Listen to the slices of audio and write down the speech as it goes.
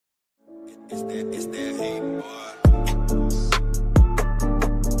It's that heat, boy.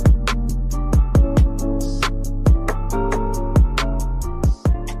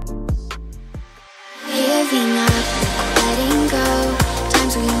 Giving up, letting go.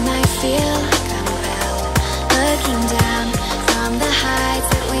 Times when you might feel compelled, looking down from the heights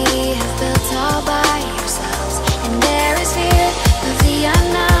that we have built all by ourselves. And there is fear of the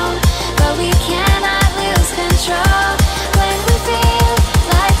unknown, but we cannot lose control when we feel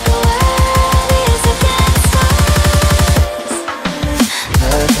like the world is against us.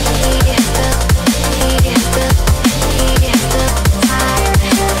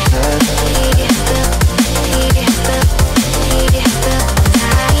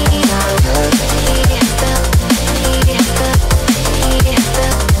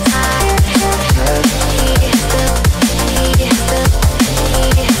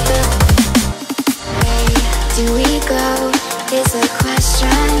 Do we go is a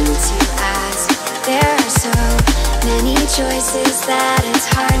question to ask. There are so many choices that it's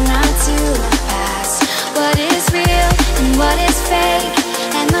hard not to look past. What is real and what is fake,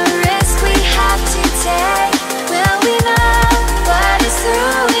 and the risk we have to take. Will we know what is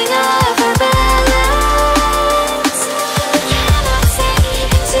throwing off our balance? We cannot see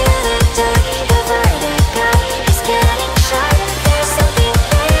into the dark. The vertigo is getting sharp. There's something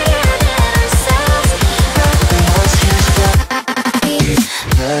bigger than ourselves.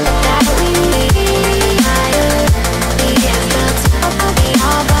 That we need higher. We have built up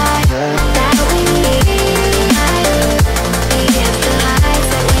all by that we need higher. We have the heights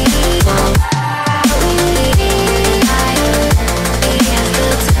that we need. That we need higher. We have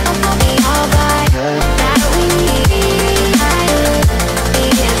built up all by that we need higher. We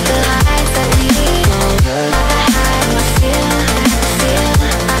have the heights that we need. The high I feel, the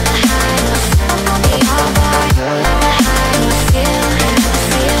high I feel all by the high I feel,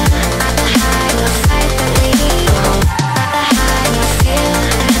 the high I fight that we need. The high I feel,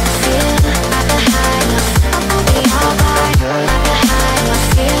 the high I all by the high I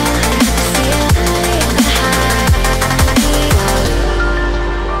feel, the high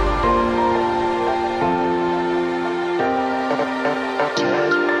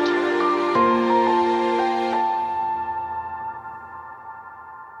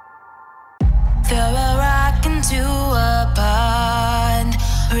Throw a rock into a pond,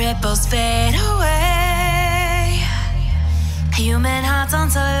 ripples fade away. Human hearts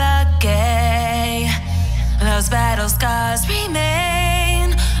aren't so lucky, those battle scars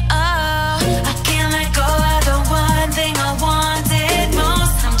remain. Oh, I can't let go of the one thing I wanted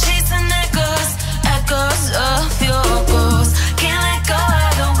most. I'm chasing echoes, echoes of your ghost. Can't let go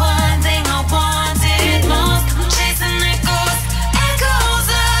of the one thing I wanted most. I'm chasing echoes, echoes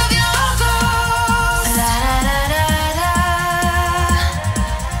of your ghost. La da da da da,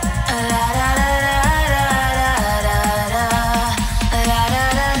 la da da da da da, la da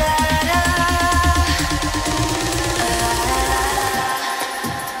da da da.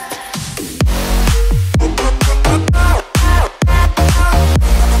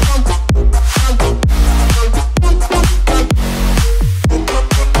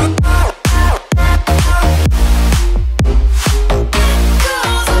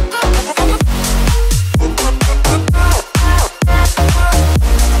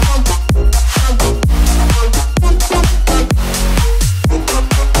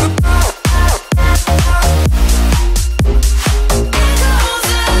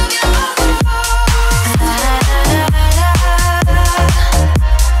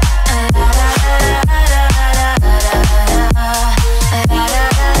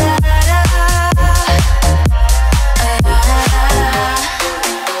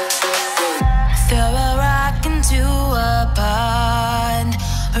 Throw a rock into a pond,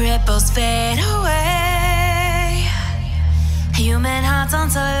 ripples fade away. Human hearts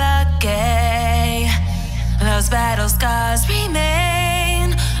aren't so lucky, those battle scars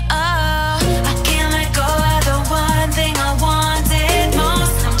remain. Oh, I can't let go of the one thing I wanted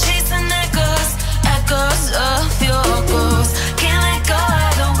most. I'm chasing echoes, echoes of your ghost. Can't let go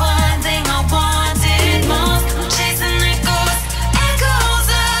of the one thing I wanted most. I'm chasing echoes, echoes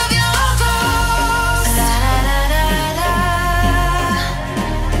of your ghost. La da da da da,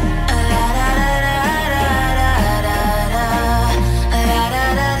 la da da da da da, la da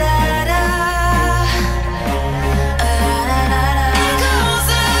da da da, la da da da.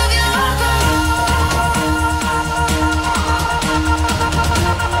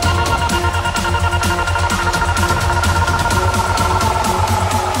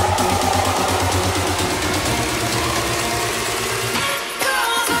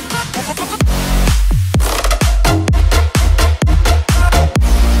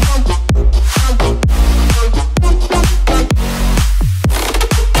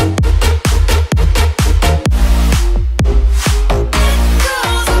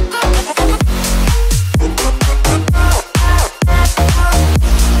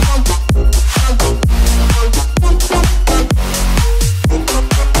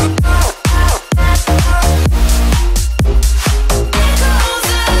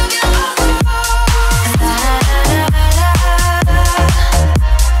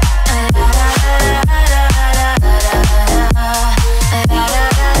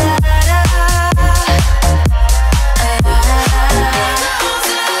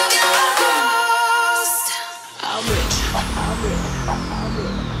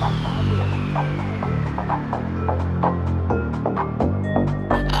 I'm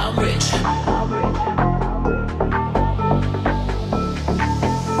rich.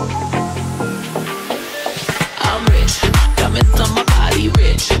 I'm rich. Diamonds on my body,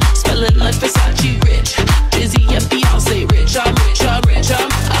 rich. Smelling like Versace, rich. Dizzy and Beyonce, rich. I'm rich, I'm rich,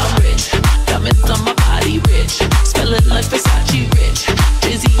 I'm rich. Diamonds on my body, rich. Smelling like Versace, rich.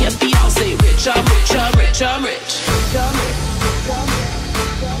 Dizzy and Beyonce, rich. I'm rich, I'm rich, I'm rich.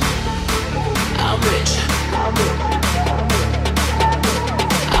 I'm rich.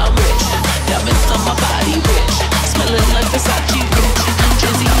 I'm rich. Diamonds on my body, rich. Smelling like Versace, rich.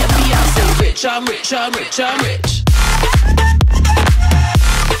 Dizzy and Beyonce, rich. I'm rich, I'm rich, I'm rich.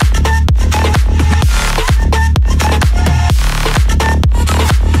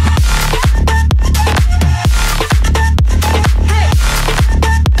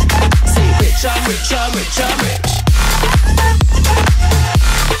 I'm rich, I'm rich, I'm rich. I'm rich.